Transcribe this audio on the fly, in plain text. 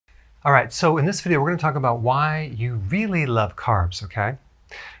All right, so in this video, we're going to talk about why you really love carbs, okay?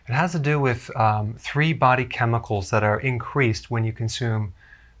 It has to do with three body chemicals that are increased when you consume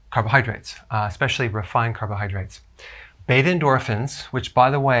carbohydrates, especially refined carbohydrates. Beta-endorphins, which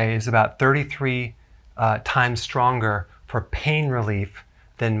by the way is about 33 times stronger for pain relief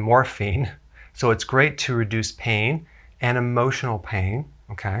than morphine. So it's great to reduce pain and emotional pain,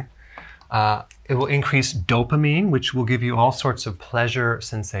 okay? It will increase dopamine, which will give you all sorts of pleasure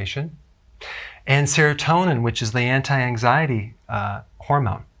sensation. And serotonin, which is the anti-anxiety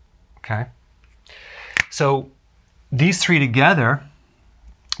hormone, okay? So these three together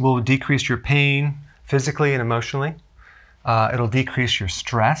will decrease your pain physically and emotionally. It'll decrease your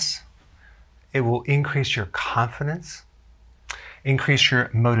stress. It will increase your confidence, increase your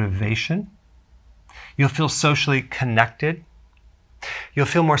motivation. You'll feel socially connected. You'll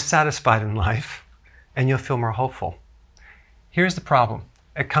feel more satisfied in life, and you'll feel more hopeful. Here's the problem.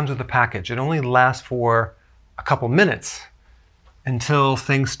 It comes with a package. It only lasts for a couple minutes until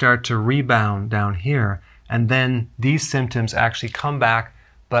things start to rebound down here, and then these symptoms actually come back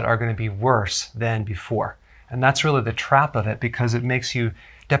but are going to be worse than before. And that's really the trap of it, because it makes you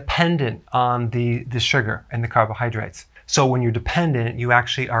dependent on the sugar and the carbohydrates. So when you're dependent, you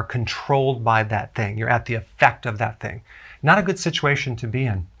actually are controlled by that thing. You're at the effect of that thing. Not a good situation to be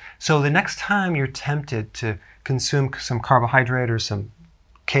in. So the next time you're tempted to consume some carbohydrate or some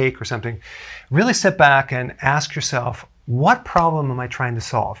cake or something, really sit back and ask yourself, what problem am I trying to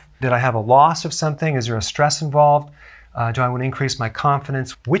solve? Did I have a loss of something? Is there a stress involved? Do I want to increase my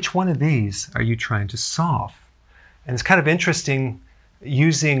confidence? Which one of these are you trying to solve? And it's kind of interesting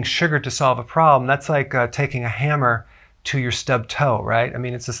using sugar to solve a problem. That's like taking a hammer to your stubbed toe, right? I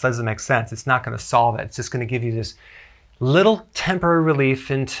mean, it just doesn't make sense. It's not going to solve it. It's just going to give you this little temporary relief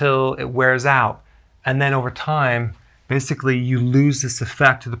until it wears out. And then over time, basically you lose this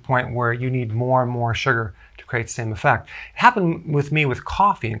effect to the point where you need more and more sugar to create the same effect. It happened with me with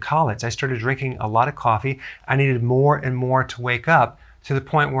coffee in college. I started drinking a lot of coffee. I needed more and more to wake up, to the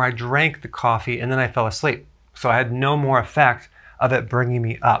point where I drank the coffee and then I fell asleep. So I had no more effect of it bringing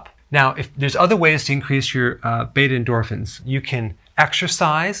me up. Now, if there's other ways to increase your beta-endorphins. You can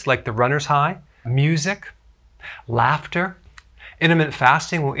exercise, like the runner's high, music, laughter. Intermittent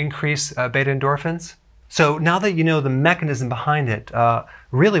fasting will increase beta-endorphins. So now that you know the mechanism behind it,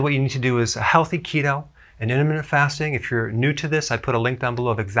 really what you need to do is a healthy keto and intermittent fasting. If you're new to this, I put a link down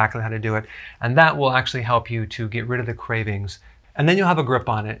below of exactly how to do it. And that will actually help you to get rid of the cravings. And then you'll have a grip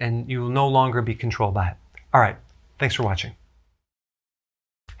on it and you will no longer be controlled by it. All right, thanks for watching.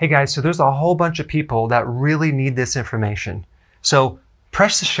 Hey guys, so there's a whole bunch of people that really need this information. So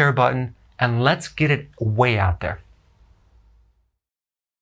press the share button and let's get it way out there.